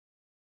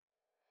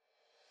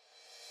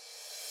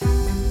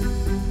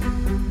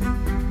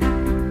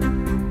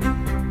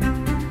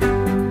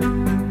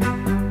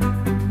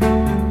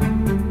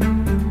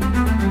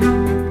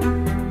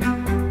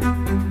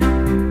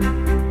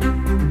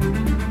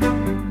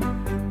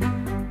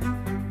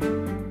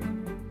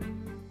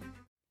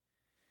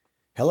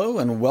Hello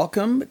and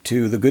welcome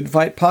to the Good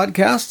Fight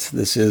Podcast.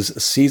 This is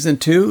Season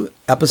 2,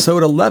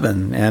 Episode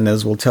 11. And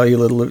as we'll tell you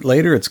a little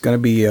later, it's going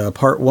to be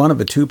part one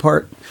of a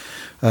two-part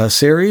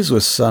series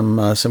with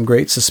some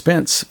great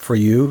suspense for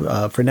you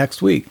for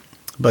next week.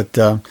 But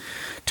to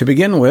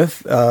begin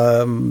with,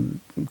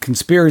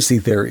 conspiracy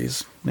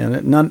theories.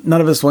 And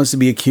none of us wants to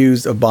be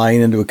accused of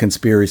buying into a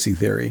conspiracy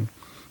theory.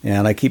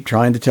 And I keep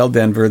trying to tell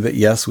Denver that,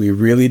 yes, we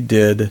really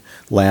did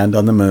land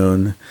on the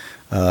moon.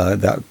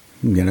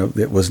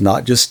 It was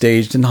not just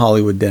staged in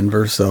Hollywood,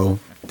 Denver. So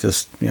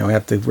just,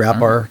 have to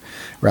wrap our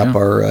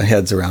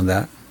heads around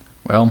that.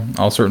 Well,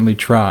 I'll certainly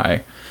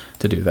try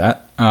to do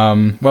that.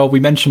 We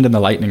mentioned in the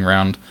lightning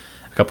round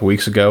a couple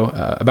weeks ago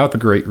about the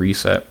Great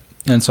Reset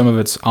and some of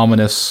its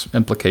ominous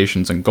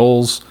implications and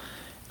goals.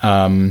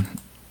 And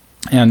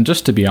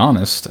just to be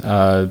honest,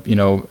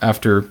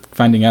 after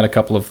finding out a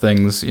couple of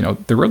things,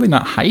 they're really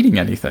not hiding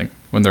anything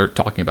when they're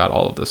talking about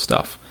all of this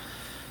stuff.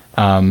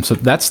 So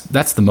that's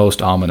the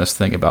most ominous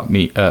thing about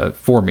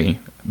for me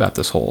about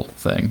this whole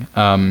thing.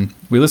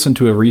 We listened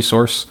to a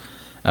resource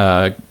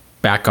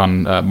back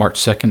on March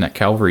 2nd at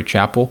Calvary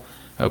Chapel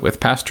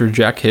with Pastor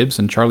Jack Hibbs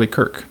and Charlie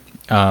Kirk.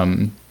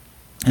 And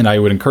I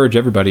would encourage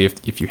everybody,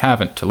 if you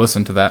haven't, to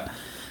listen to that.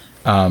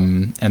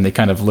 And they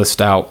kind of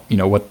list out,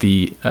 what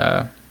the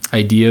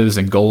ideas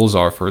and goals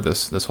are for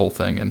this whole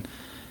thing. And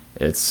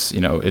it's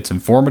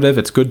informative.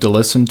 It's good to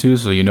listen to,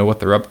 so you know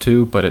what they're up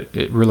to. But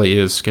it really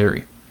is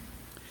scary.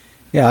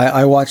 Yeah,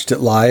 I watched it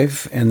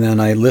live, and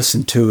then I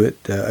listened to it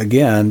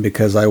again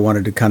because I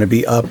wanted to kind of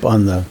be up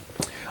on the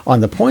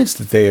points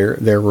that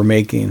they were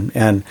making.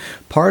 And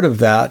part of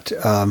that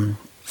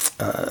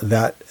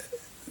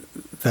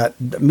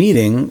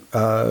meeting,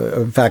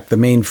 in fact, the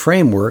main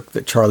framework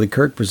that Charlie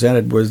Kirk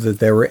presented was that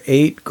there were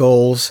 8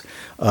 goals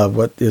of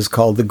what is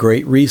called the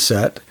Great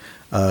Reset,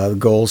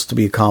 goals to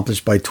be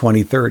accomplished by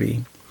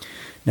 2030.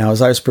 Now,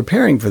 as I was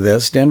preparing for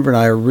this, Denver and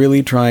I are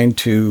really trying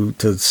to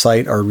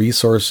cite our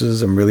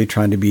resources. I'm really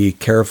trying to be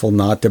careful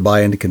not to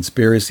buy into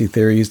conspiracy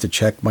theories, to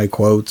check my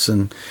quotes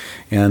and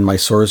my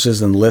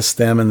sources and list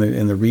them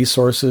in the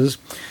resources.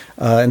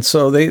 And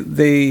so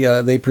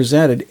they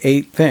presented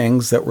 8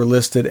 things that were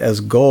listed as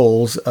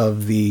goals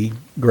of the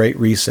Great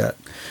Reset.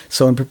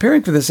 So in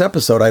preparing for this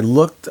episode, I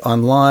looked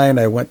online.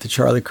 I went to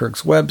Charlie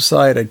Kirk's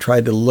website. I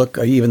tried to look,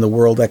 even the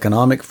World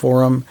Economic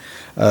Forum,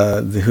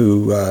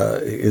 who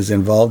is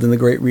involved in the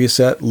Great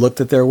Reset,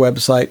 looked at their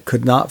website,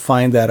 could not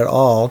find that at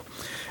all.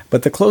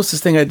 But the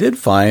closest thing I did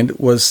find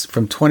was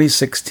from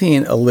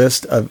 2016, a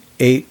list of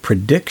 8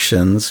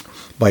 predictions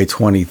by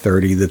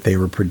 2030 that they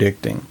were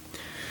predicting.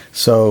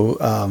 So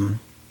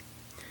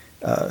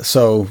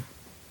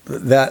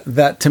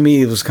that to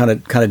me was kind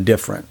of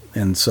different,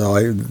 and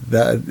so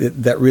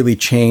that really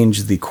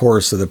changed the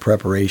course of the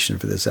preparation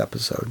for this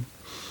episode.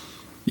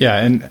 Yeah,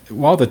 and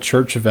while the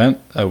church event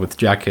with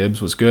Jack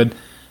Hibbs was good,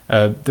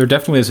 there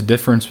definitely is a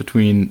difference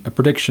between a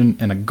prediction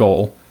and a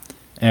goal.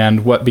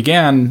 And what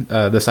began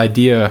this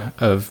idea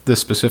of this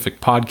specific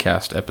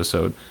podcast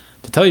episode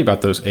to tell you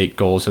about those 8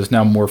 goals has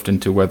now morphed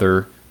into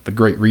whether the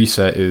Great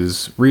Reset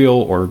is real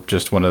or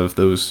just one of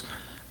those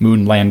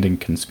moon landing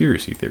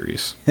conspiracy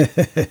theories.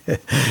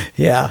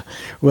 Yeah.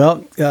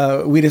 Well,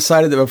 we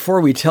decided that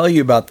before we tell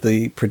you about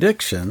the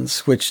predictions,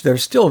 which they're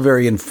still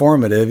very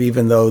informative,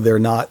 even though they're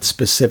not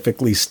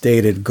specifically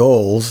stated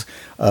goals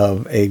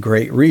of a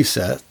Great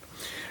Reset,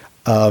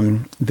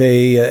 and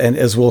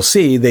as we'll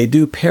see, they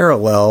do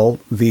parallel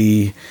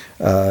the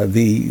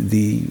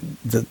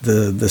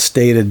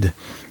stated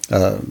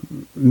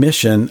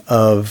mission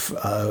of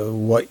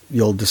what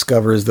you'll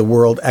discover is the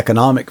World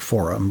Economic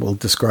Forum. We'll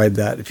describe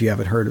that if you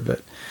haven't heard of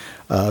it.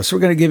 So we're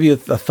going to give you a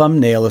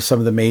thumbnail of some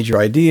of the major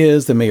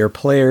ideas, the major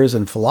players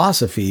and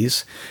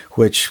philosophies,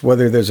 which,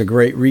 whether there's a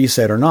Great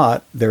Reset or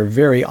not, they're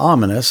very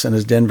ominous. And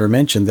as Denver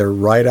mentioned, they're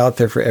right out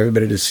there for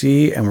everybody to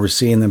see, and we're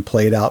seeing them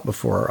played out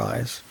before our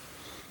eyes.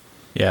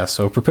 Yeah,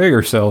 so prepare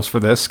yourselves for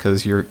this,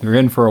 because you're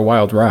in for a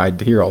wild ride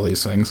to hear all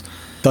these things.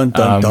 Dun,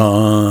 dun,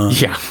 dun.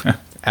 Yeah.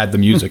 Add the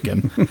music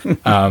in.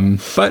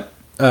 But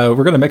we're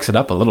going to mix it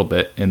up a little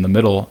bit in the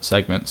middle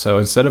segment. So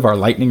instead of our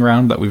lightning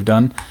round that we've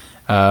done,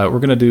 we're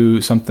going to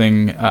do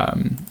something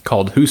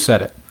called Who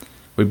Said It?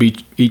 We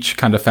each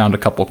kind of found a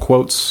couple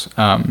quotes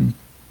that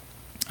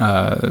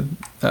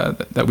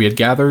we had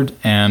gathered,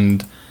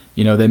 and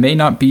they may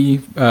not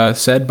be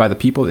said by the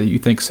people that you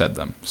think said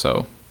them.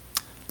 So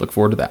look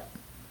forward to that.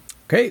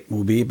 Okay,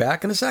 we'll be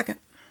back in a second.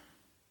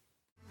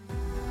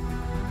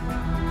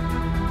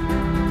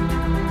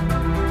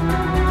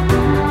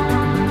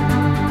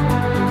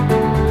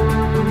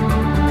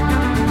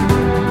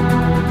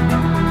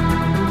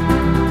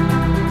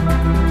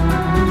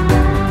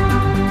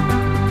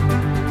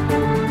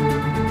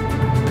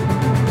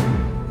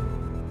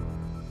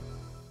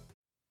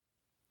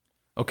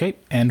 Okay,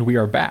 and we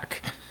are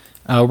back.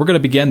 We're going to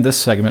begin this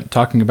segment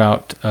talking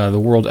about the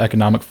World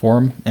Economic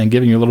Forum and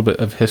giving you a little bit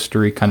of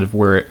history, kind of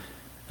where it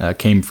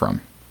came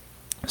from.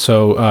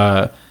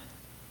 So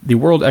the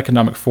World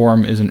Economic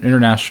Forum is an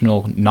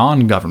international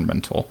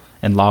non-governmental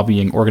and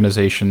lobbying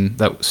organization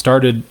that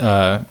started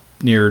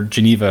near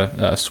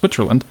Geneva,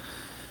 Switzerland.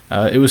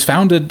 It was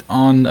founded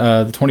on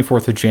the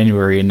 24th of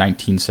January in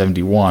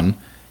 1971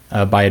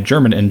 by a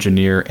German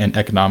engineer and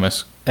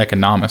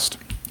economist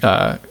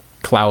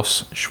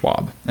Klaus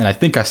Schwab. And I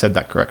think I said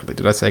that correctly.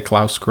 Did I say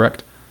Klaus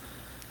correct?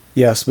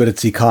 Yes, but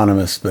it's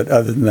economist. But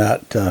other than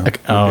that,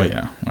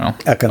 yeah, well,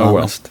 economist. Oh,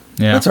 well.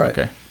 Yeah, that's all right.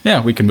 Okay.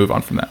 Yeah, we can move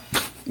on from that.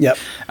 Yep.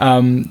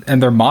 And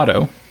their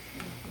motto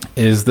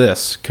is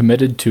this: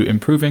 committed to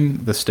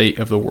improving the state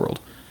of the world.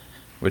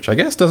 Which I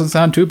guess doesn't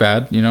sound too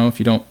bad, if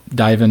you don't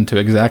dive into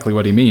exactly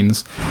what he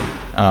means.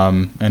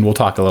 And we'll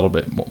talk a little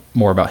bit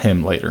more about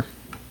him later.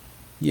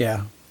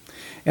 Yeah.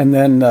 And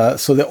then,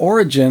 so the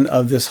origin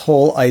of this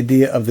whole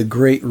idea of the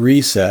Great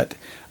Reset,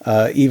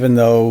 even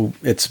though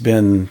it's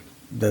been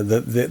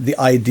the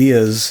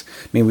ideas,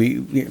 I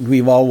mean,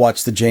 we've all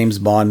watched the James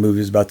Bond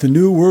movies about the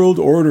New World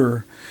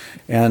Order.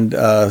 And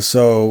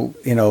so,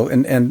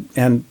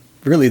 and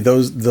really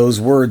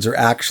those words are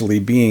actually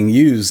being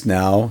used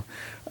now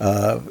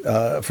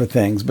for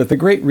things. But the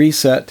Great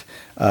Reset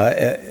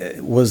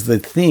was the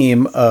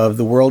theme of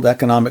the World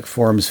Economic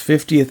Forum's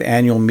 50th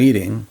annual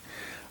meeting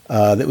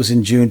that was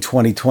in June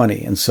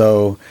 2020. And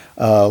so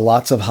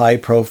lots of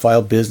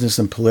high-profile business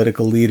and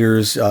political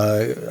leaders.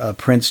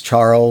 Prince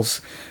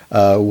Charles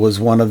was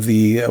one of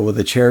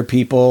the chair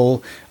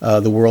people.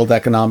 The World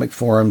Economic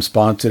Forum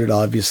sponsored it,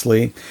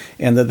 obviously.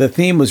 And the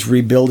theme was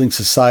rebuilding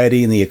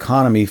society and the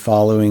economy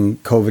following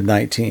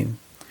COVID-19.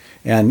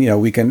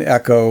 And, we can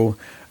echo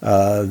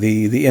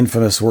the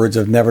infamous words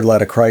of never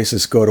let a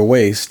crisis go to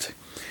waste.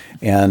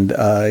 And,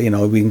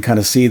 we can kind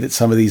of see that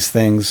some of these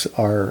things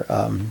are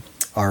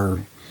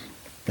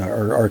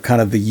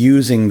kind of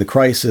using the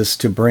crisis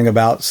to bring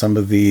about some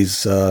of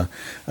these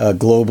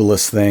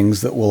globalist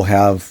things that will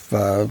have,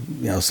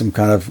 some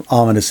kind of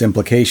ominous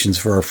implications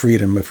for our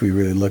freedom if we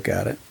really look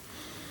at it.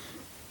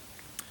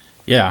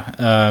 Yeah.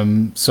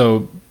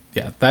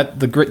 That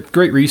the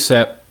Great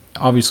Reset,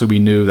 obviously we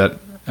knew that,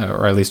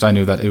 or at least I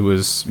knew that it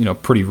was,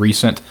 pretty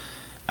recent.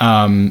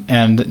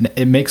 And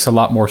it makes a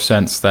lot more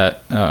sense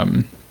that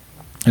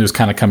it was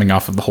kind of coming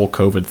off of the whole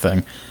COVID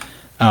thing.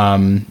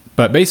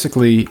 But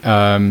basically,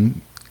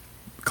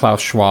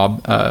 Klaus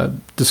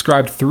Schwab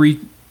described three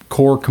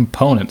core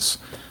components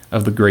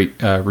of the Great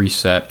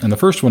Reset. And the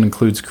first one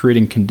includes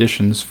creating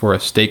conditions for a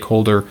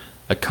stakeholder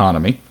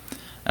economy.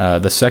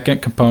 The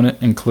second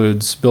component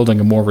includes building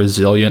a more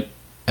resilient,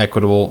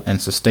 equitable,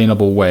 and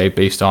sustainable way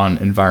based on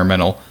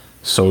environmental,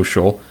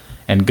 social,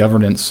 and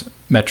governance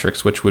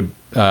metrics, which would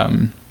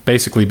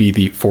basically be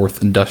the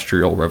fourth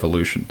industrial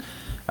revolution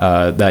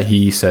that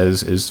he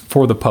says is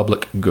for the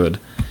public good.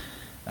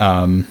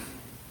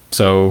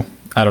 So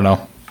I don't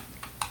know.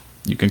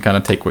 You can kind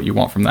of take what you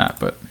want from that,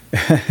 but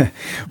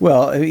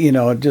well,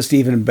 just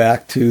even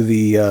back to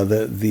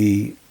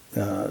the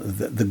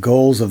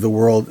goals of the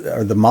world,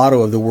 or the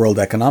motto of the World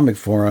Economic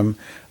Forum,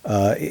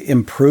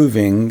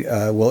 improving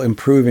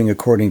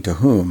according to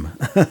whom?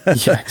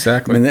 Yeah,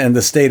 exactly. And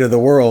the state of the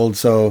world.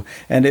 So,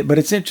 but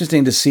it's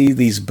interesting to see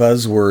these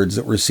buzzwords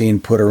that we're seeing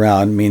put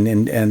around. I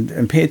mean,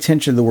 and pay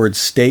attention to the word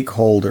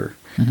stakeholder.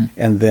 Mm-hmm.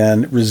 And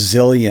then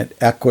resilient,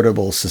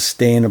 equitable,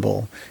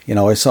 sustainable.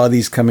 I saw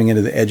these coming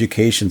into the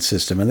education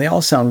system, and they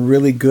all sound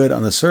really good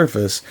on the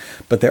surface,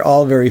 but they're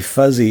all very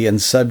fuzzy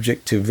and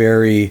subject to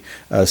very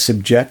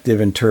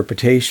subjective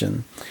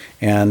interpretation.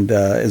 And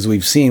as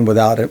we've seen,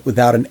 without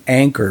an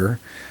anchor,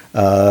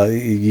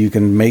 you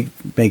can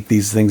make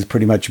these things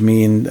pretty much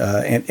mean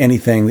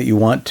anything that you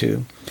want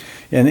to.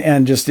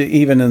 And just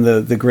even in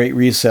the Great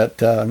Reset,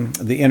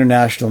 the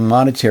International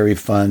Monetary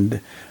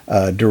Fund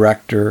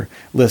director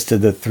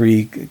listed the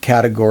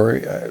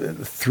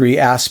three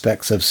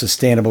aspects of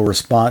sustainable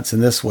response in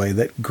this way: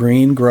 that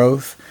green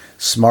growth,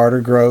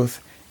 smarter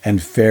growth,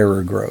 and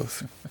fairer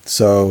growth.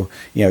 So,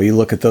 you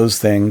look at those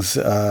things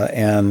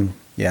and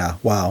yeah,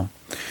 wow.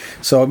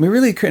 So we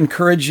really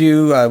encourage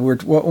you.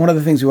 One of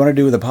the things we want to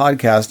do with the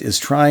podcast is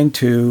trying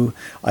to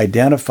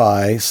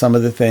identify some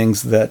of the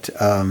things that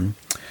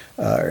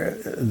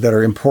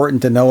are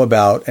important to know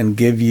about and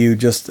give you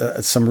just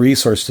some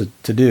resource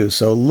to do.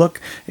 So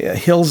look,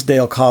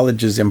 Hillsdale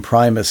College's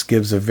Imprimis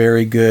gives a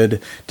very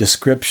good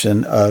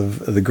description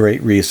of the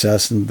Great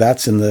Reset, and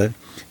that's in the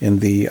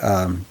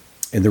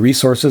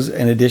resources.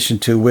 In addition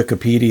to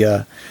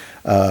Wikipedia,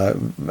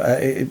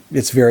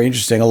 it's very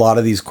interesting. A lot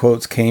of these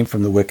quotes came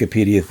from the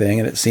Wikipedia thing,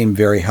 and it seemed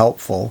very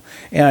helpful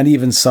and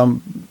even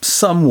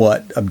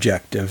somewhat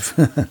objective.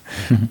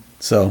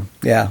 So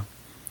yeah.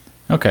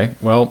 Okay.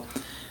 Well.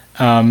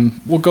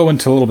 We'll go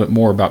into a little bit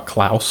more about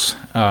Klaus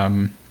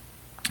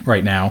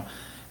right now,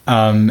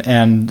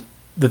 and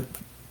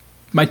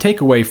my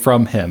takeaway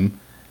from him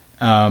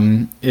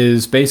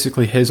is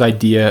basically his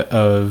idea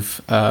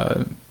of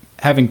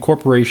having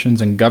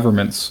corporations and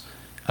governments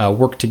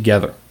work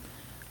together.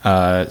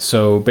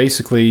 So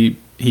basically,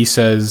 he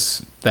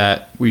says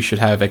that we should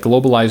have a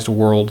globalized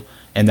world,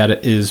 and that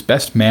it is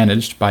best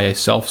managed by a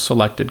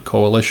self-selected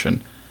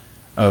coalition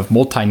of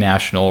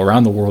multinational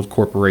around the world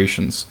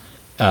corporations.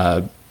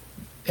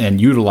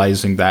 And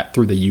utilizing that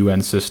through the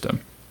UN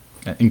system,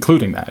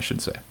 including that, I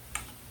should say.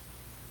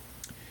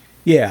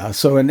 Yeah.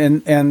 So, and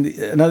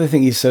another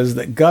thing he says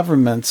that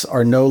governments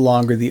are no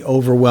longer the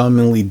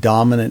overwhelmingly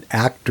dominant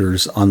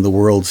actors on the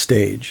world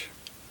stage.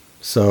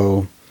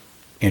 So,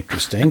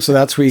 interesting. So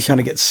that's where you kind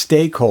of get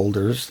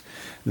stakeholders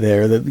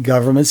there. The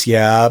governments,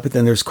 yeah, but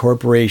then there's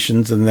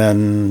corporations, and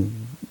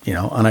then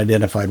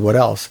unidentified what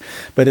else.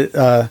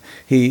 But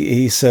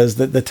he says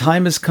that the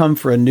time has come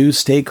for a new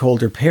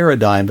stakeholder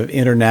paradigm of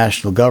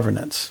international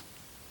governance.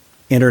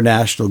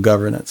 International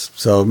governance.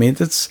 So, I mean,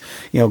 it's,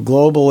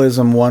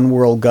 globalism, one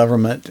world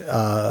government,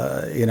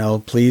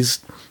 please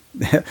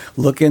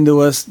look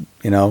into us.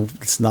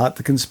 It's not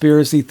the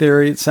conspiracy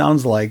theory it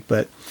sounds like,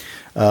 but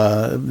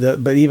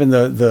even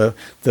the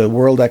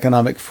World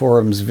Economic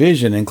Forum's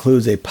vision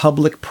includes a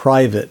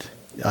public-private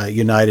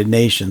United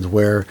Nations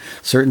where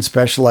certain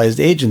specialized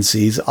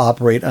agencies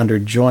operate under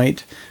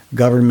joint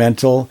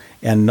governmental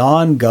and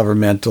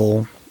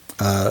non-governmental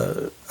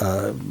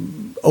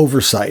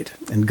oversight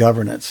and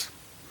governance.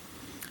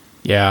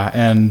 Yeah,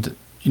 and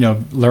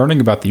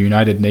learning about the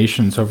United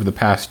Nations over the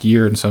past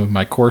year in some of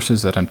my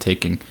courses that I'm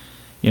taking,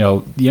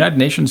 the United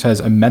Nations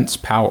has immense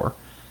power,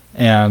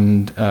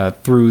 and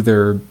through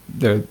their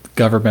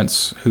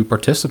governments who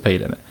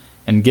participate in it,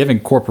 and giving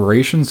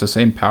corporations the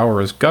same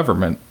power as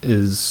government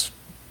is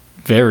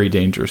very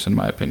dangerous, in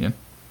my opinion.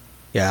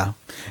 Yeah,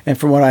 and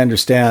from what I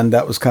understand,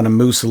 that was kind of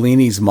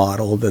Mussolini's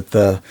model, that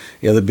the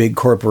big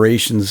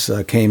corporations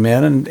came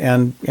in,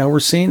 and we're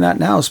seeing that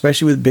now,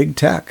 especially with big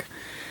tech.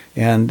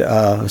 And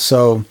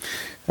so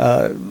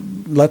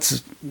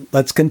let's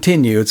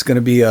continue. It's going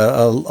to be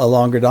a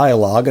longer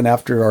dialogue, and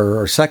after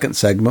our second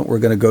segment, we're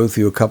going to go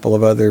through a couple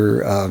of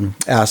other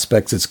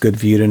aspects it's good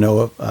for you to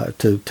know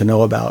to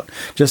know about.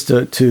 Just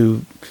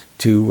to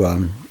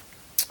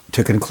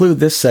conclude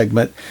this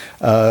segment,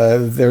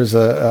 there's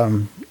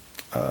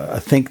a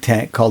think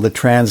tank called the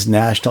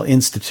Transnational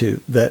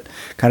Institute that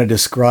kind of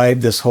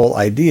described this whole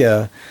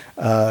idea,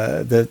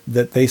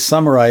 that they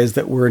summarize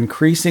that we're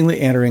increasingly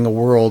entering a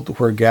world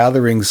where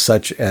gatherings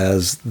such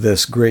as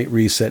this Great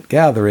Reset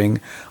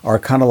gathering are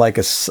kind of like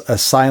a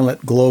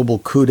silent global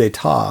coup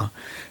d'etat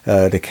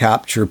to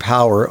capture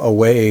power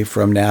away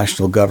from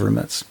national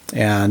governments.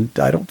 And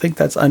I don't think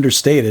that's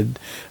understated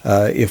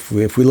if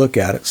we look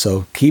at it.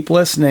 So keep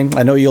listening.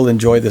 I know you'll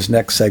enjoy this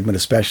next segment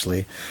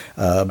especially,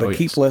 but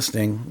keep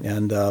listening,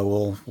 and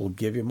we'll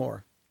give you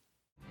more.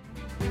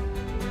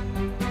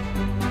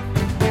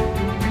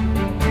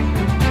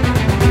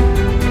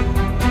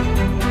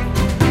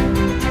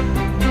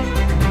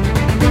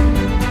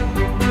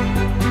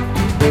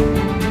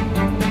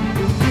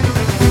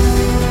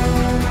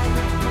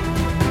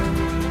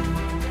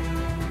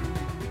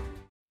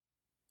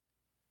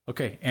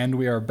 Okay, and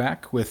we are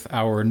back with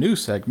our new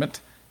segment,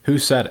 Who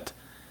Said It?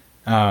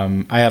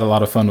 I had a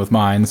lot of fun with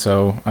mine,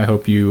 so I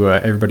hope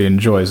everybody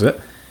enjoys it.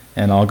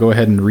 And I'll go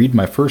ahead and read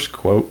my first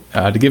quote.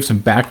 To give some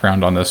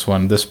background on this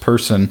one, this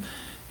person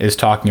is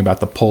talking about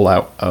the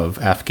pullout of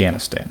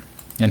Afghanistan.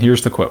 And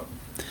here's the quote.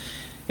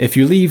 If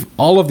you leave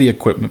all of the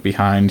equipment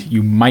behind,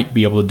 you might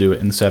be able to do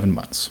it in 7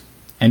 months.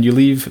 And you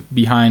leave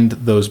behind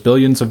those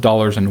billions of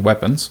dollars in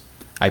weapons,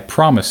 I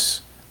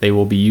promise they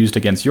will be used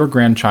against your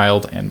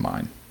grandchild and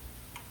mine.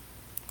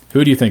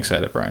 Who do you think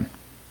said it, Brian?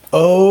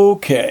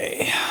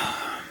 Okay.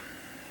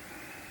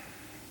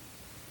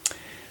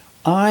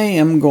 I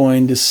am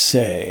going to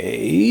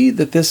say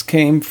that this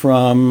came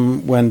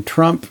from when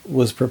Trump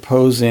was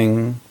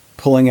proposing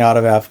pulling out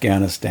of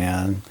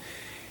Afghanistan,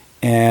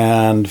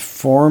 and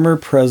former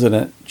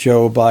President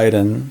Joe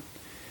Biden,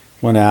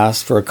 when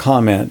asked for a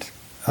comment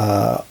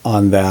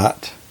on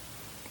that,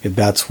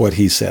 that's what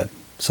he said.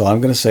 So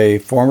I'm going to say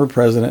former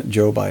President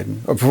Joe Biden,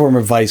 or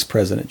former Vice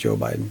President Joe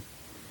Biden.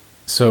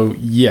 So,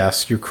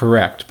 yes, you're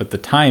correct, but the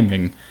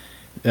timing,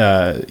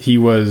 he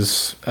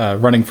was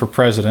running for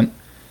president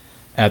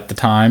at the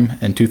time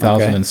in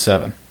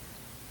 2007. Okay.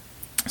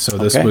 So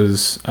this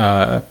was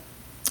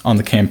on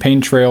the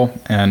campaign trail,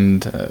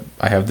 and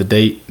I have the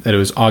date that it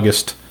was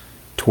August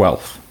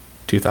 12th,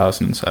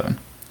 2007.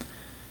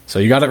 So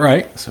you got it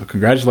right, so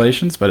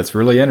congratulations, but it's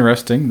really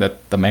interesting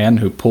that the man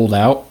who pulled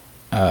out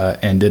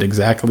and did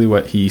exactly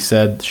what he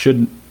said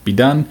shouldn't be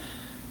done,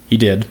 he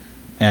did,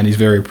 and he's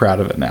very proud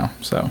of it now,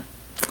 so...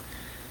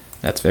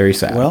 That's very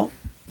sad. Well,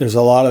 there's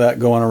a lot of that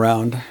going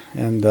around,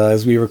 and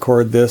as we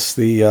record this,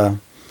 the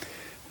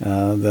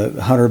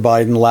Hunter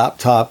Biden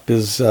laptop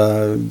is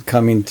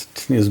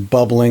is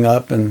bubbling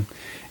up,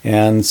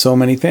 and so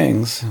many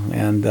things,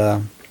 and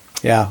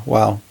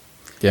wow.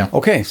 Yeah.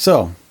 Okay,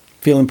 so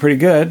feeling pretty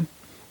good.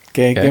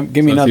 Okay,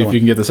 give me another one. See if you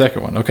can get the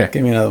second one. Okay.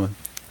 Give me another one.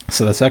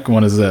 So the second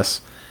one is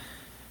this: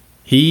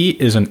 he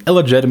is an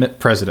illegitimate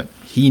president.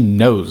 He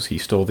knows he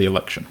stole the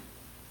election.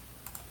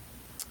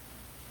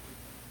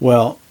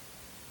 Well,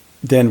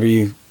 Denver,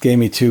 you gave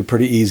me two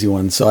pretty easy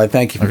ones, so I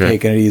thank you for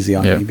taking it easy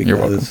on me,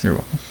 because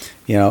you're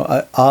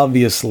welcome.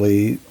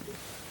 Obviously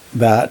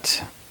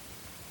that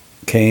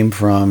came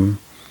from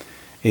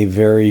a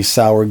very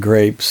sour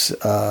grapes,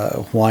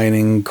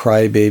 whining,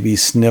 crybaby,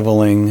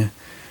 sniveling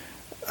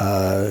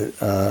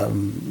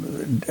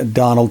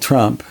Donald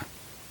Trump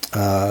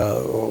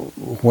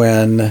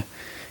when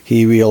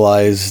he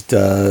realized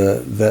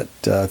that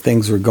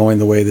things were going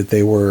the way that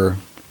they were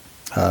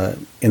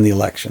in the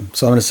election.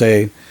 So I'm going to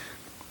say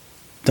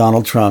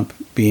Donald Trump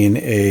being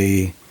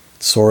a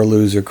sore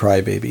loser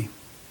crybaby.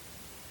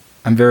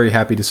 I'm very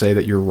happy to say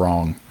that you're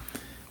wrong.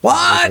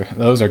 What?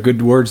 Those are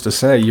good words to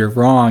say. You're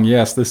wrong.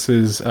 Yes, this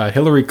is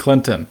Hillary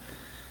Clinton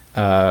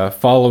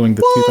following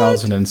the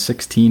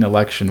 2016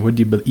 election. Would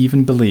you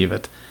even believe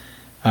it?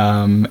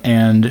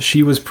 And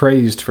she was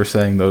praised for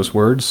saying those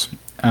words.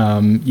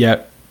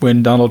 Yet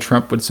when Donald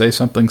Trump would say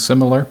something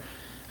similar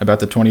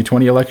about the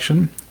 2020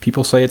 election,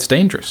 people say it's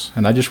dangerous.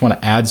 And I just want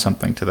to add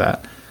something to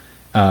that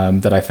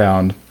that I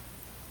found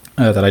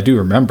that I do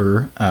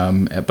remember.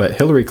 But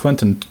Hillary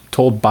Clinton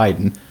told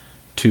Biden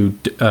to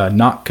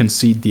not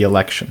concede the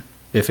election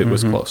if it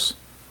was close.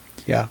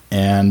 Yeah.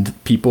 And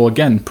people,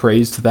 again,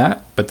 praised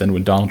that. But then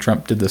when Donald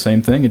Trump did the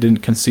same thing and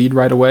didn't concede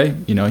right away,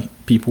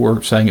 people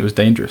were saying it was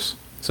dangerous.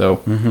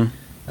 So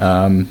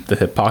the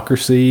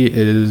hypocrisy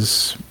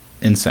is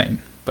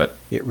insane. But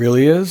it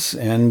really is.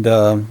 And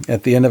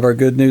at the end of our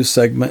good news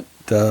segment,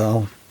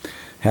 I'll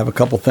have a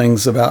couple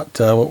things about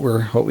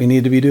what we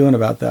need to be doing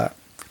about that.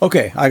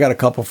 Okay, I got a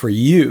couple for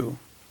you.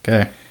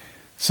 Okay.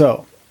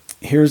 So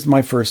here's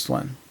my first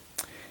one.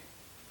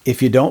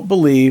 If you don't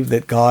believe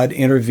that God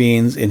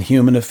intervenes in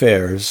human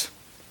affairs,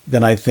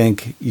 then I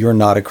think you're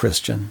not a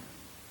Christian.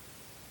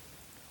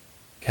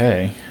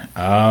 Okay.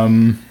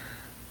 I'm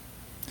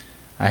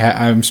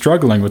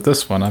struggling with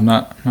this one. I'm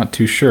not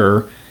too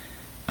sure.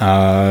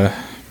 I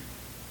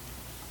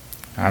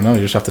don't know.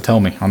 You just have to tell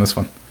me on this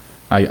one.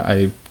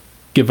 I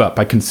give up.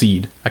 I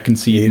concede.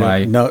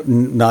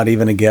 Not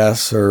even a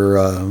guess,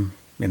 or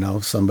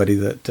somebody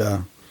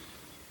that.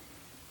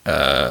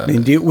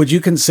 Would you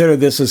consider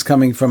this as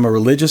coming from a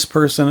religious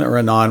person or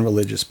a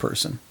non-religious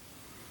person?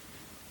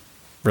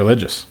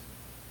 Religious.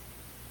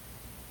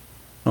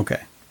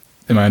 Okay.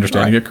 Am I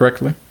understanding it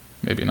correctly?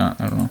 Maybe not.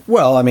 I don't know.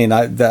 Well,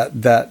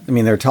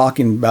 they're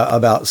talking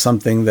about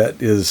something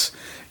that is,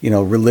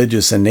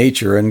 religious in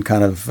nature, and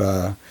kind of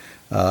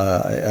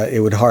it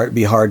would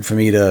be hard for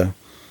me to.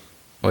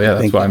 Well, yeah,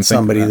 that's why I'm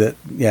somebody thinking that.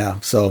 Yeah.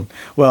 So,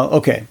 well,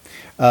 okay.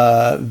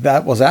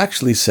 That was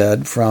actually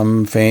said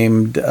from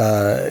famed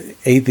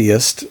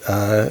atheist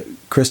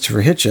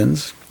Christopher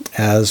Hitchens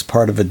as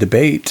part of a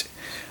debate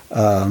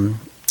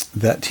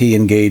that he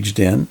engaged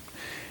in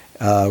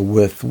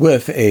with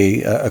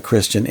a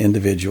Christian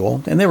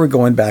individual. And they were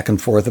going back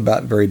and forth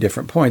about very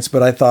different points.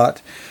 But I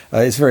thought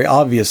it's very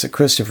obvious that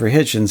Christopher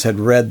Hitchens had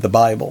read the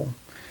Bible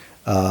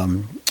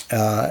and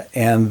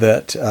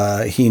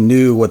that he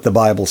knew what the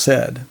Bible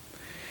said.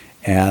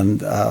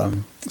 And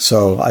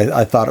so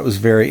I thought it was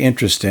very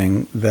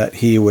interesting that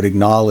he would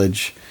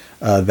acknowledge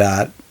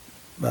that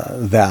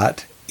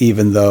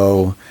even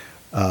though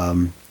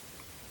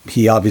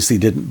he obviously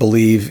didn't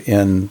believe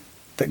in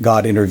that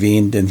God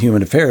intervened in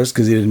human affairs,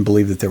 because he didn't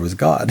believe that there was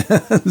God.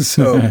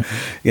 So,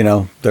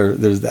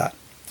 there's that.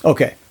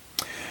 Okay.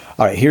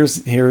 All right. Here's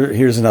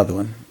another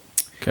one.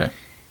 Okay.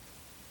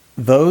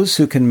 Those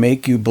who can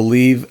make you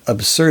believe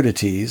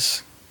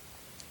absurdities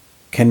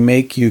can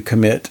make you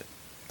commit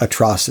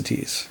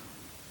atrocities.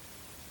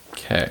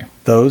 Okay.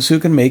 Those who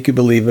can make you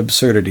believe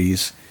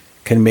absurdities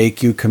can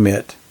make you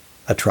commit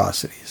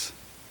atrocities.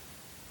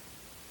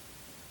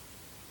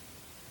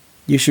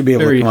 You should be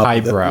able to come up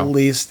with at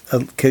least.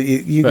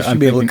 You should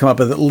be able to come up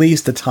with at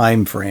least a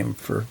time frame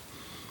for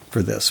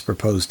this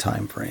proposed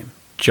time frame.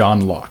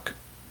 John Locke.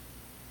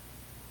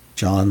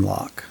 John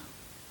Locke.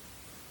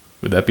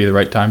 Would that be the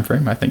right time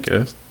frame? I think it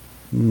is.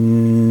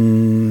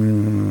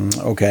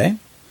 Okay.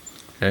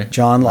 Okay.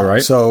 John Locke. All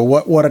right. So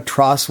what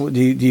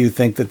atrocity do you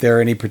think that there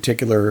are any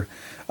particular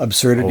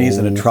absurdities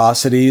and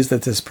atrocities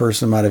that this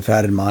person might have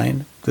had in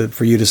mind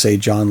for you to say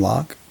John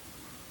Locke?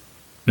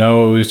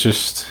 No, it was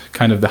just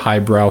kind of the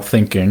highbrow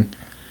thinking,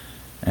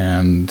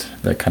 and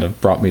that kind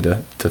of brought me to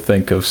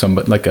think of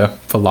somebody like a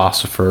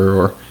philosopher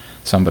or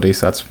somebody.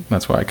 So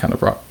that's why I kind of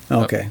brought.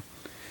 Okay.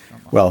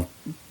 Well,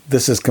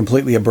 this is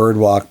completely a bird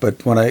walk,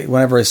 but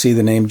whenever I see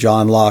the name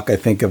John Locke, I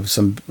think of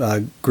some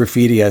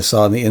graffiti I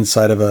saw on the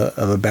inside of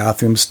a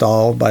bathroom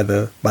stall by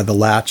the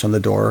latch on the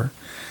door.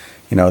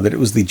 That it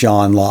was the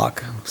John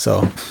Locke.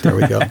 So there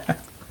we go.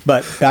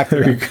 But back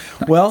there.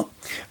 Well,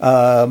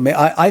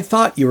 I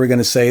thought you were going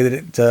to say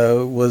that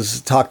it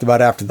was talked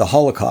about after the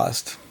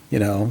Holocaust.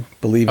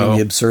 Believing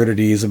the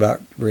absurdities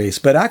about race,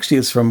 but actually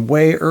it's from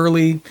way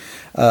early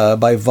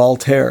by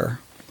Voltaire.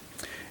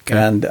 Okay.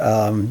 And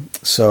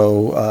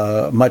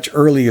so much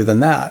earlier than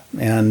that.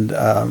 And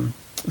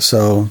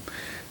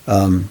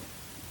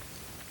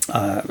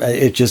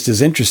it just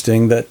is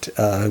interesting that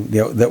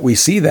that we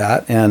see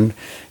that, and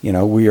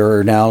we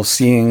are now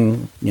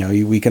seeing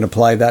we can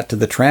apply that to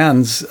the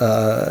trans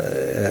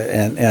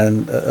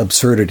and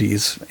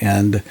absurdities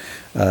and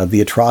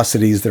the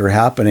atrocities that are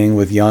happening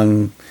with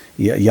young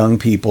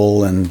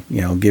people, and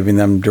giving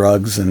them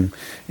drugs and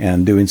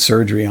doing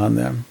surgery on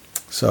them.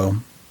 So.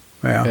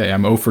 Yeah. Okay,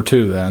 I'm 0 for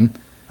 2 then.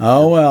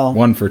 Oh, well.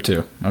 1 for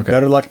 2. Okay.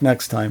 Better luck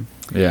next time.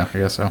 Yeah, I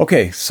guess so.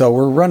 Okay, so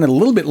we're running a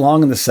little bit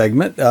long in the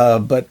segment,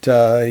 but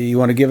you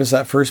want to give us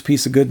that first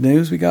piece of good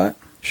news we got?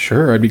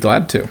 Sure, I'd be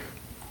glad to.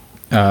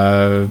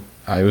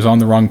 I was on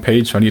the wrong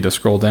page, so I need to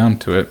scroll down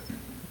to it.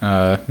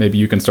 Maybe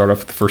you can start off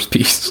with the first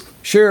piece.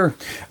 Sure.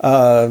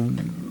 That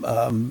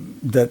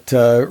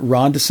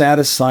Ron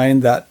DeSantis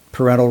signed that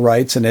parental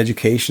rights and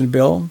education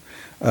bill,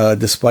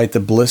 despite the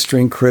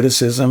blistering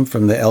criticism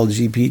from the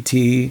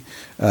LGBT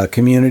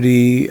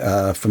community,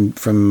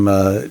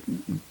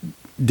 from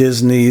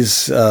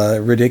Disney's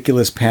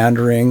ridiculous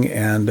pandering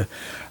and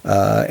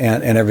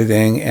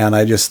everything. And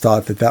I just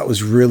thought that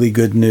was really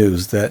good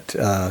news, that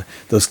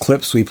those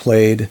clips we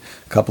played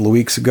a couple of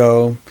weeks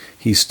ago,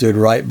 he stood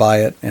right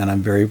by it, and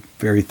I'm very,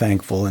 very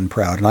thankful and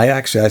proud. And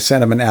I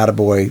sent him an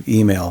attaboy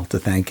email to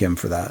thank him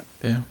for that.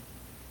 Yeah.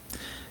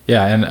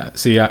 Yeah, and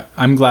see,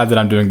 I'm glad that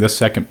I'm doing this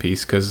second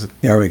piece, because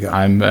there we go.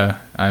 I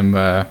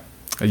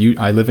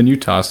live in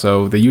Utah,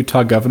 so the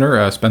Utah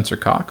governor, Spencer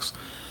Cox,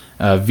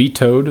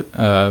 vetoed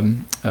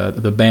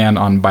the ban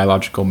on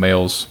biological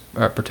males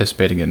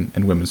participating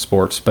in women's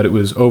sports, but it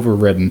was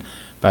overridden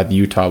by the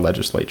Utah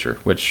legislature,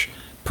 which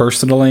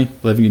personally,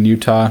 living in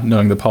Utah,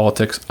 knowing the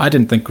politics, I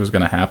didn't think was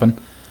going to happen.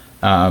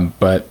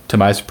 But to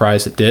my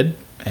surprise, it did,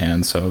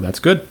 and so that's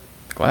good.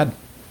 Glad.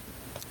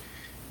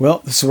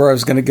 Well, this is where I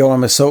was going to go on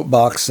my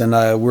soapbox, and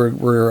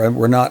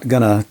we're not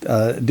going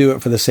to do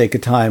it for the sake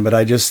of time. But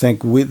I just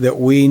think that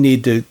we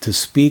need to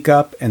speak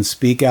up and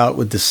speak out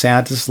with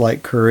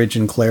DeSantis-like courage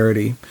and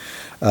clarity,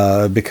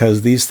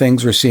 because these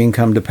things we're seeing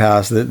come to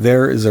pass. That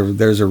there's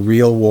a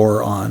real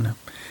war on,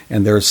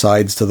 and there are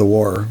sides to the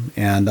war.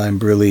 And I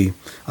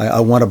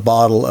want a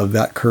bottle of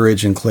that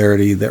courage and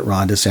clarity that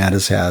Ron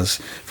DeSantis has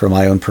for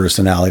my own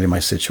personality and my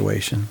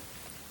situation.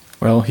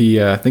 Well,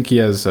 I think he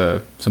has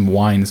some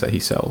wines that he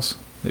sells.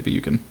 Maybe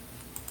you can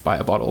buy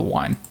a bottle of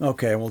wine.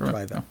 Okay, we'll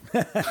try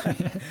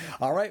that.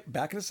 All right,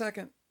 back in a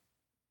second.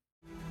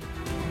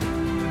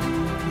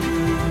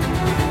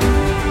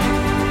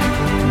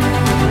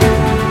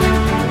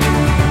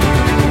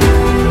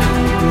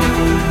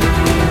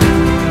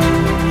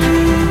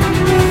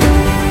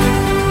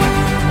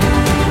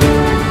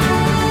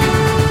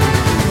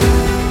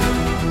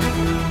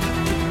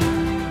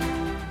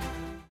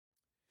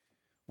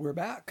 We're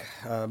back.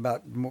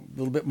 About a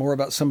little bit more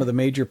about some of the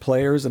major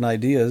players and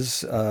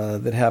ideas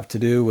that have to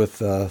do with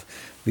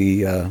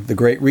the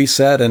Great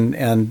Reset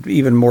and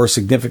even more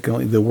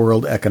significantly the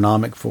World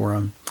Economic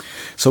Forum.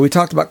 So we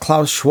talked about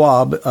Klaus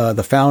Schwab,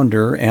 the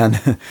founder,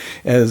 and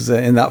as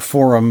in that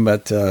forum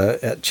at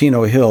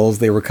Chino Hills,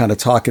 they were kind of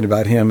talking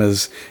about him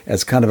as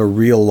kind of a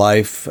real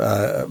life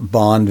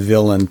Bond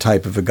villain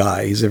type of a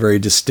guy. He's a very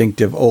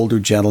distinctive older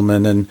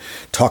gentleman and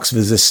talks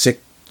with this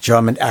sick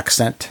German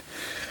accent.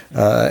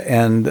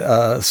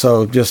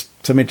 So just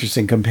some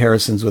interesting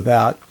comparisons with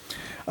that.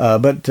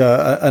 But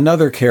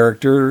another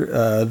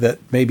character that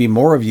maybe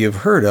more of you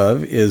have heard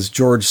of is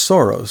George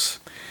Soros.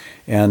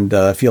 And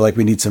I feel like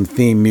we need some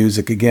theme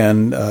music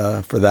again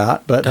for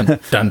that. But dun,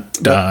 dun,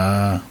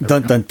 dun.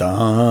 Dun, dun,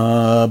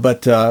 dun.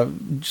 But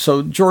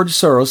so George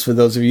Soros, for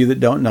those of you that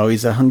don't know,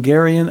 he's a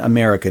Hungarian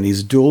American.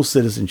 He's dual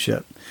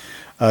citizenship.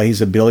 He's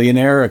a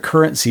billionaire, a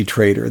currency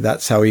trader.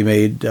 That's how he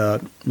made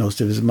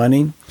most of his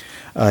money.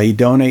 He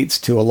donates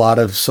to a lot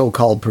of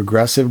so-called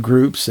progressive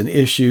groups and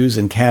issues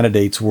and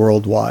candidates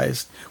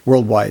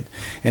worldwide.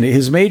 And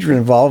his major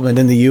involvement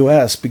in the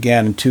U.S.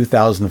 began in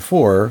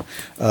 2004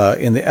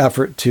 in the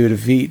effort to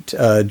defeat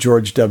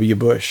George W.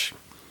 Bush.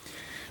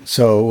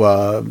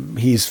 So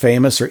he's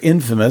famous or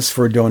infamous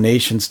for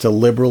donations to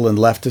liberal and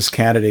leftist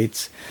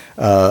candidates,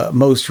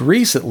 most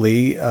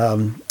recently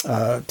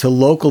to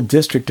local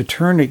district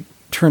attorney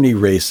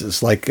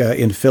races, like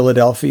in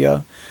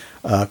Philadelphia,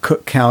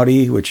 Cook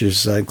County, which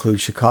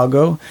includes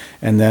Chicago,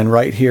 and then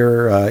right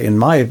here in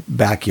my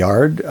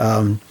backyard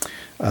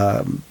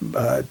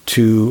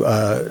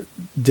to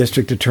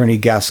District Attorney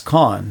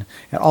Gascon,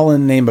 and all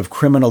in the name of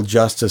criminal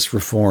justice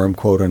reform,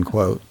 quote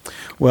unquote.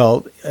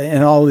 Well,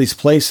 in all of these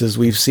places,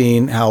 we've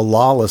seen how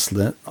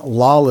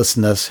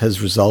lawlessness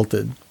has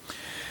resulted.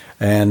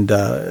 And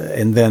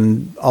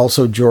then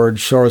also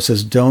George Soros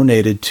has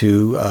donated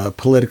to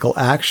political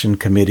action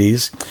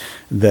committees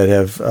that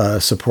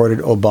have supported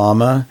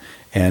Obama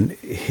and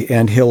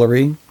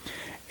Hillary.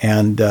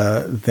 And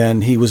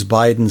then he was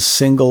Biden's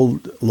single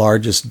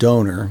largest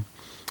donor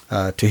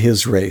to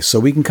his race.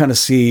 So we can kind of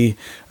see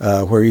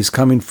where he's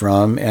coming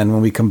from. And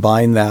when we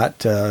combine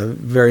that,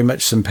 very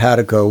much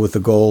simpatico with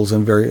the goals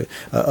and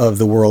of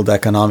the World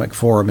Economic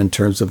Forum in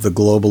terms of the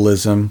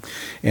globalism.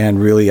 And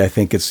really, I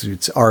think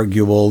it's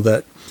arguable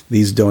that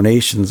these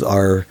donations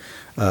are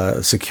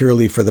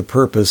securely for the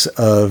purpose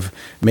of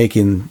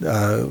making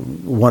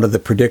one of the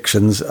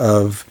predictions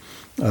of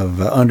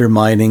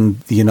undermining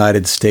the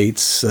United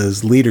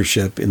States'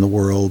 leadership in the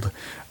world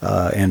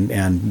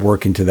and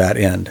working to that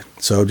end.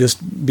 So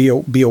just be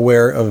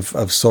aware of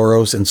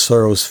Soros and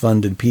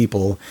Soros-funded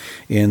people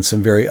in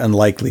some very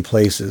unlikely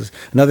places.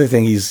 Another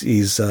thing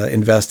he's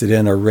invested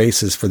in are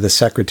races for the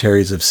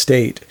secretaries of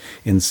state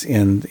in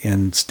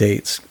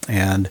states,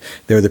 and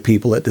they're the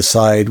people that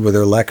decide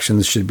whether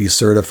elections should be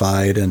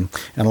certified and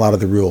a lot of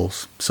the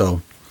rules.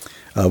 So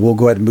we'll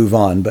go ahead and move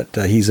on, but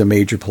he's a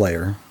major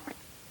player.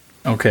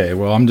 Okay,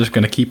 well, I'm just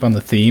going to keep on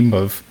the theme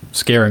of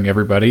scaring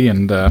everybody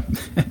and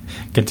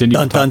continue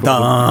to talk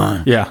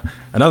about yeah,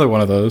 another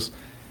one of those.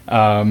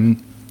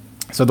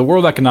 So the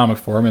World Economic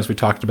Forum, as we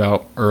talked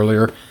about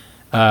earlier,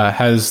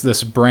 has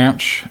this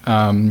branch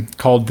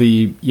called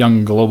the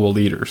Young Global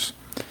Leaders.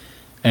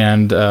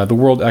 And the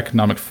World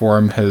Economic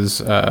Forum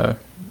has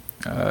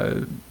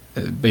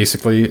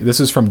basically, this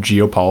is from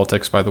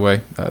Geopolitics, by the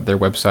way, their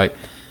website.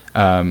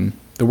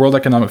 The World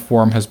Economic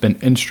Forum has been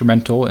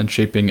instrumental in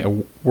shaping a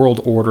world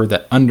order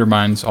that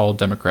undermines all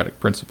democratic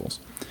principles.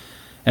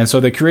 And so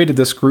they created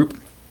this group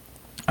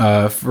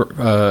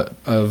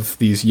of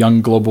these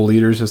young global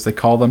leaders, as they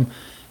call them.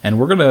 And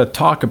we're going to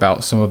talk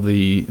about some of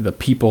the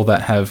people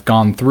that have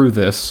gone through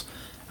this.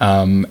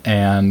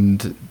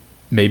 And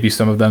maybe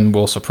some of them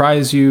will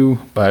surprise you.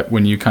 But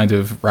when you kind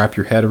of wrap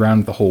your head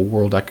around the whole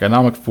World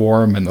Economic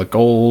Forum and the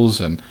goals,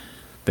 and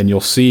then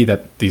you'll see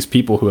that these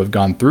people who have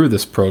gone through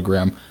this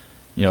program,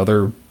 you know,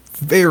 they're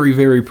very,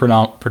 very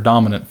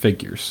predominant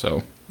figures.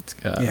 So,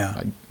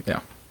 yeah.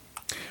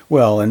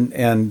 Well,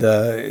 and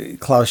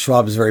Klaus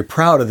Schwab is very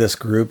proud of this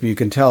group. You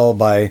can tell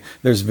by,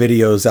 there's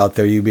videos out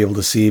there you'll be able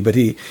to see, but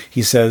he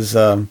says,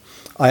 and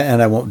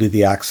I won't do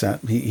the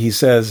accent. He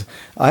says,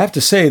 I have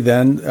to say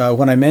then,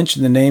 when I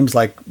mention the names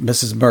like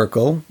Mrs.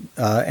 Merkel,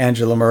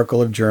 Angela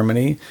Merkel of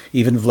Germany,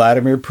 even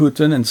Vladimir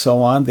Putin and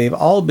so on, they've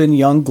all been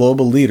young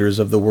global leaders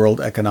of the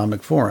World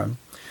Economic Forum.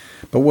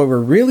 But what we're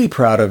really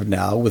proud of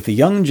now, with the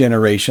young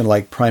generation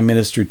like Prime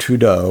Minister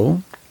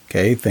Trudeau,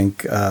 okay,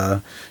 think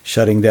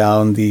shutting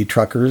down the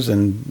truckers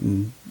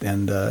and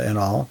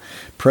all,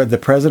 the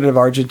president of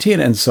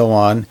Argentina and so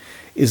on,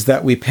 is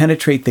that we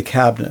penetrate the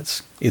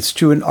cabinets. It's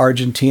true in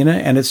Argentina,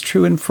 and it's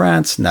true in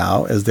France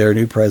now, as their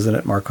new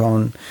president,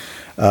 Macron,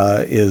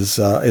 is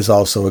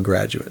also a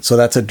graduate. So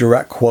that's a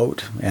direct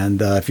quote.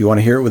 And if you want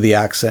to hear it with the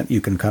accent, you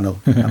can kind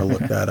of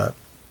look that up.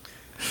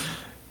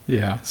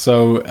 Yeah.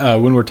 So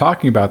when we're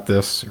talking about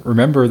this,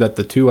 remember that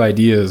the two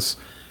ideas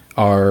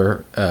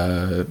are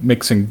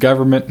mixing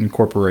government and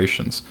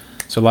corporations.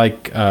 So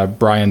like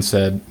Brian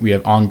said, we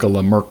have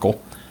Angela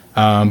Merkel,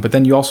 but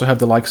then you also have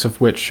the likes of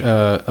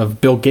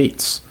Bill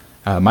Gates,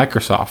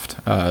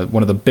 Microsoft,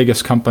 one of the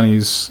biggest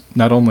companies,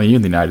 not only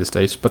in the United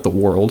States, but the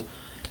world.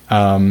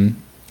 And,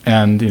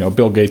 you know,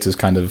 Bill Gates is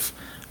kind of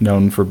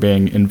known for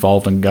being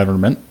involved in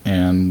government.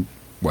 And,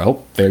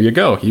 well, there you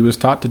go. He was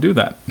taught to do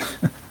that.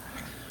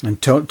 And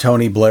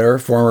Tony Blair,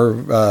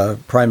 former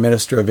Prime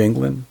Minister of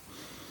England.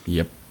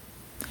 Yep.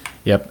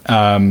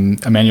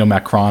 Emmanuel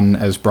Macron,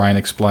 as Brian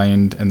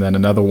explained, and then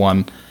another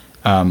one,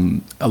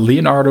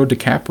 Leonardo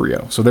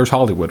DiCaprio. So there's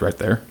Hollywood right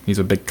there. He's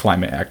a big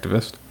climate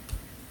activist.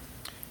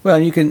 Well,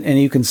 you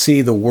can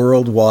see the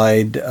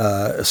worldwide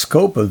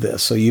scope of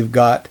this. So you've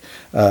got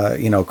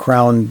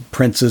crown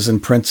princes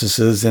and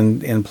princesses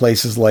in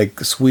places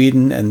like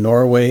Sweden and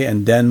Norway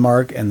and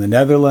Denmark and the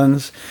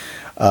Netherlands.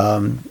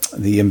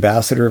 The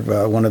ambassador,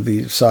 one of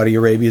the Saudi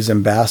Arabia's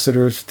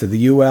ambassadors to the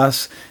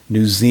U.S.,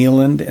 New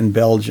Zealand, and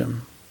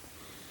Belgium.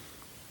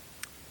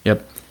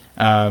 Yep.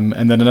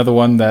 And then another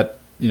one that,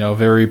 you know,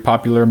 very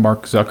popular,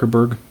 Mark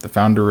Zuckerberg, the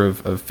founder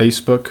of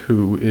Facebook,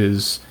 who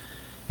is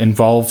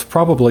involved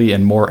probably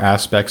in more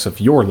aspects of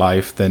your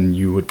life than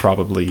you would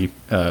probably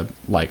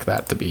like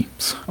that to be.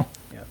 So.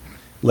 Yep.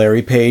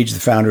 Larry Page, the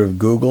founder of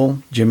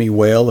Google. Jimmy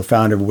Whale, the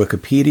founder of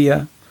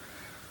Wikipedia.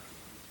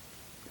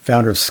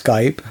 Founder of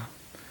Skype.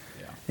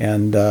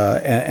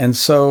 And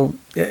so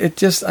it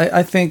just,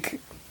 I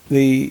think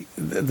the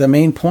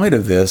main point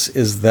of this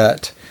is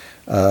that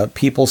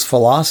people's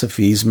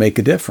philosophies make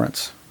a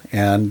difference.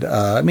 And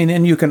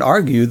and you can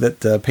argue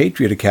that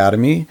Patriot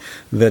Academy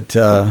that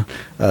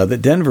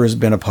Denver has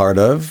been a part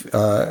of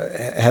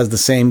has the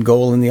same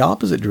goal in the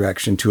opposite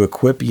direction, to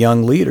equip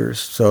young leaders.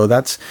 So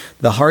that's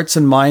the hearts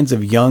and minds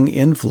of young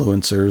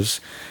influencers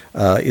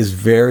is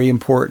very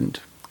important.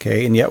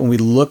 Okay, and yet when we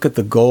look at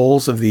the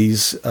goals of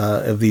these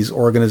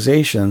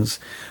organizations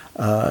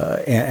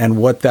and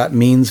what that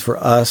means for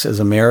us as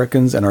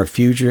Americans and our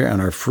future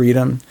and our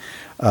freedom,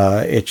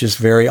 it's just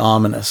very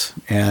ominous.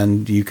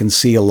 And you can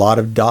see a lot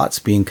of dots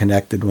being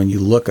connected when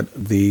you look at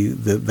the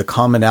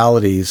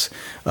commonalities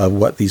of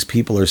what these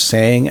people are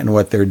saying and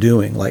what they're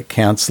doing, like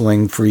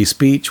canceling free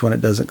speech when it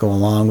doesn't go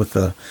along with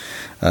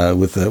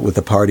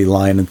the party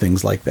line and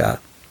things like that.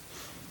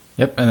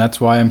 Yep, and that's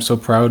why I'm so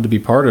proud to be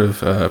part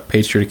of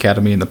Patriot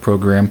Academy and the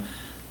program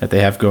that they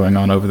have going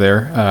on over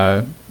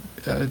there.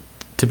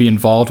 To be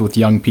involved with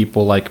young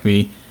people like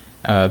me,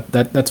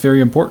 that's very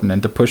important,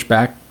 and to push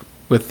back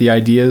with the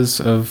ideas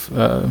of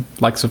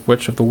likes of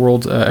the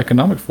World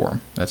Economic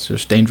Forum. That's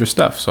just dangerous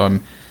stuff. So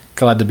I'm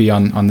glad to be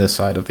on this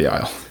side of the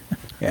aisle.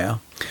 Yeah.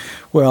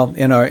 Well,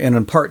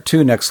 in part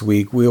 2 next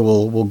week,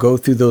 we'll go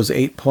through those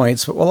 8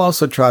 points, but we'll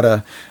also try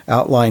to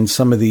outline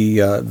some of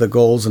the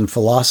goals and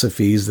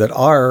philosophies that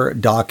are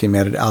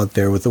documented out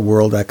there with the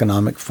World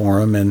Economic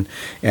Forum, and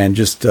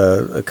just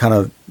kind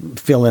of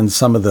fill in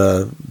some of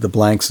the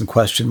blanks and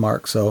question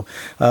marks. So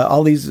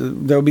all these,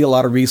 there'll be a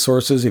lot of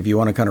resources if you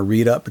want to kind of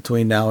read up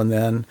between now and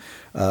then.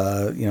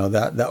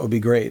 That would be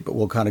great, but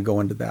we'll kind of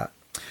go into that.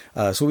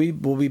 So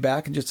we'll be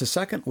back in just a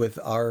second with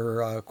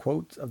our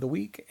quote of the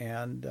week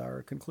and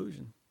our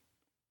conclusion.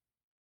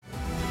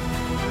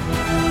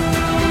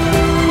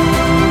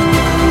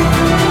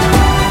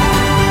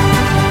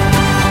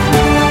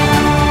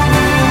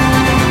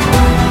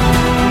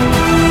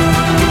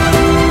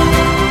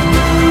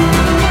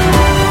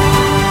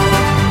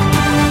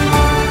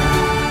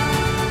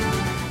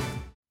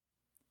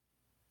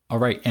 All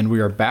right, and we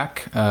are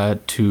back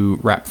to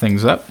wrap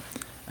things up.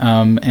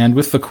 And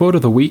with the quote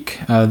of the week,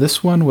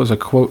 this one was a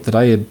quote that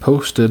I had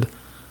posted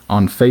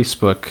on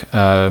Facebook.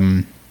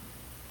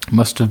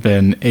 Must have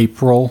been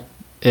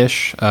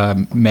April-ish,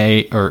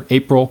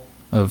 April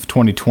of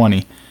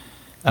 2020,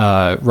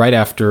 right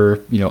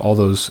after all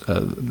those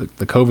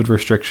the COVID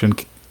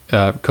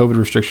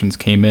restrictions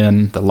came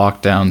in, the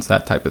lockdowns,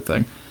 that type of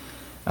thing.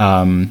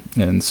 And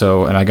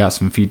I got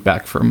some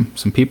feedback from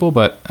some people,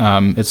 but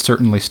it's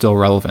certainly still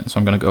relevant. So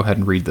I'm going to go ahead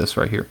and read this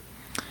right here.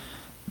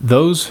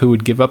 Those who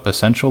would give up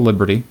essential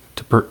liberty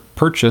to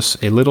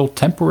purchase a little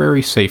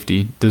temporary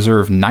safety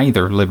deserve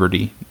neither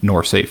liberty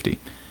nor safety.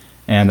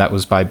 And that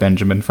was by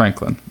Benjamin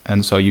Franklin.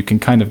 And so you can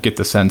kind of get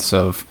the sense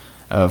of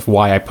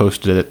why I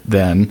posted it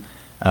then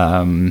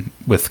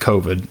with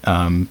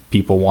COVID,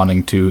 people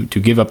wanting to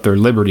give up their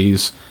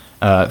liberties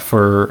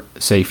for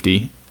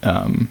safety.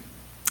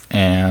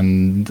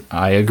 And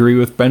I agree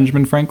with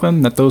Benjamin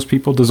Franklin that those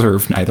people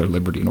deserve neither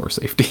liberty nor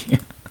safety.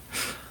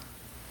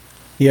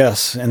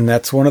 Yes, and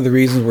that's one of the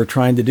reasons we're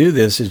trying to do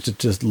this, is to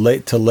just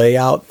lay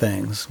out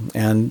things,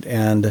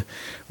 and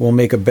we'll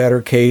make a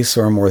better case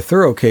or a more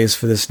thorough case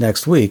for this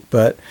next week.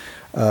 But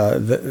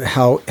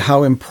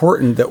how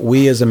important that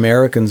we as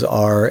Americans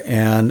are,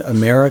 and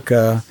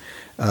America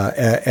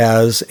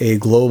as a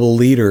global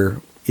leader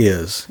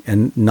is,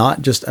 and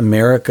not just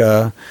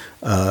America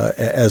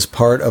as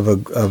part of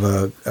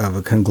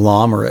a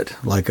conglomerate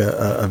like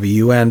of a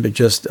UN, but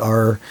just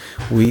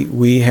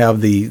we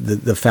have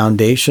the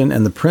foundation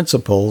and the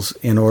principles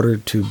in order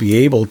to be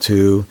able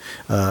to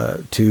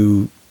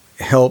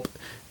help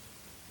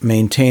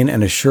maintain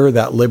and assure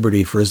that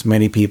liberty for as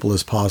many people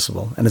as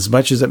possible. And as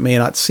much as it may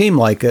not seem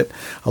like it,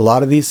 a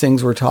lot of these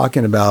things we're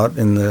talking about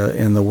in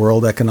the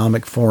World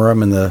Economic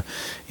Forum and the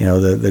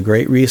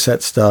Great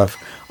Reset stuff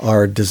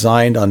are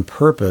designed on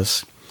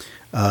purpose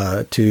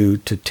to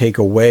take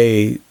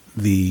away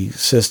the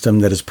system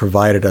that has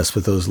provided us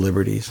with those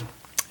liberties.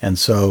 And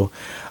so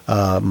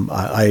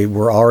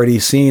we're already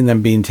seeing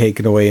them being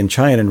taken away in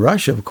China and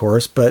Russia, of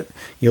course. But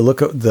you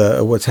look at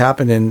what's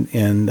happened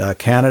in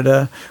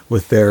Canada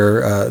with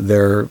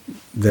their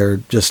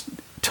just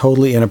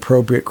totally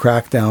inappropriate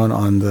crackdown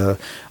on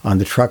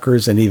the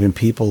truckers and even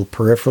people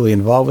peripherally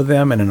involved with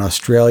them, and in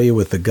Australia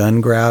with the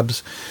gun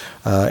grabs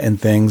and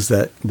things.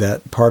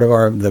 That part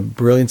of the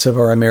brilliance of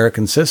our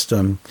American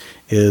system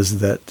is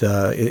that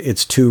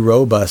it's too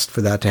robust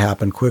for that to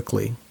happen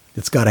quickly.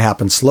 It's got to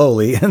happen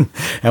slowly, and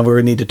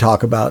we need to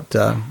talk about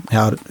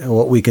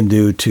what we can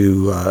do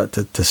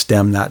to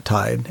stem that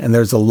tide. And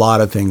there's a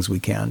lot of things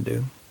we can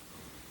do.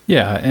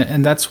 Yeah,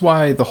 and that's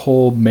why the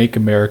whole "Make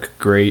America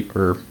Great"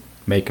 or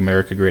 "Make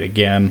America Great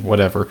Again,"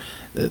 whatever,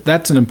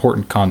 that's an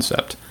important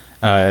concept.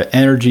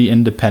 Energy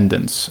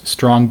independence,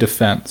 strong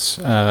defense,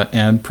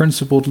 and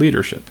principled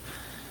leadership.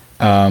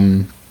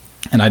 And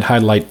I'd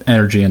highlight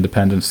energy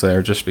independence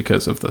there just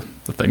because of the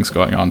things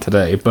going on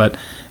today. But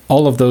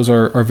all of those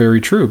are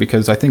very true,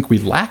 because I think we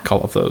lack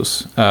all of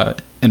those: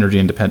 energy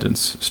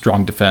independence,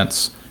 strong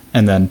defense,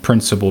 and then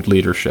principled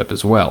leadership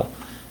as well.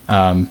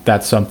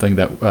 That's something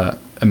that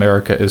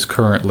America is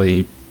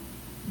currently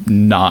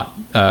not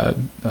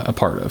a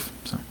part of.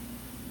 So.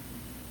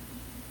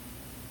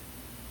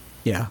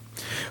 Yeah.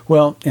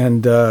 Well,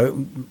 and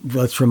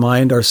let's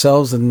remind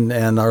ourselves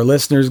and our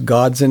listeners,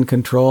 God's in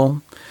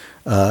control,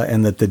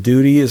 and that the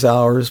duty is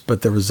ours,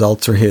 but the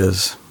results are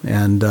His.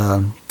 And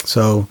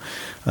so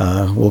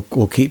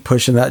we'll keep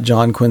pushing that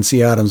John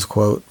Quincy Adams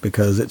quote,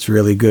 because it's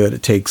really good.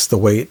 It takes the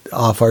weight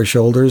off our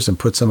shoulders and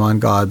puts them on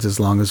God's, as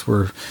long as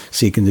we're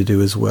seeking to do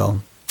His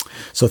will.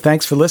 So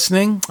thanks for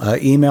listening.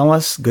 Email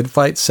us,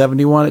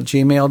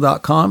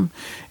 goodfight71@gmail.com,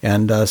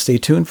 and stay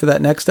tuned for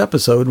that next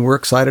episode. And we're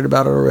excited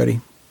about it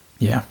already.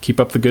 Yeah, keep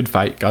up the good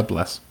fight. God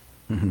bless.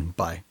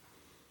 Bye.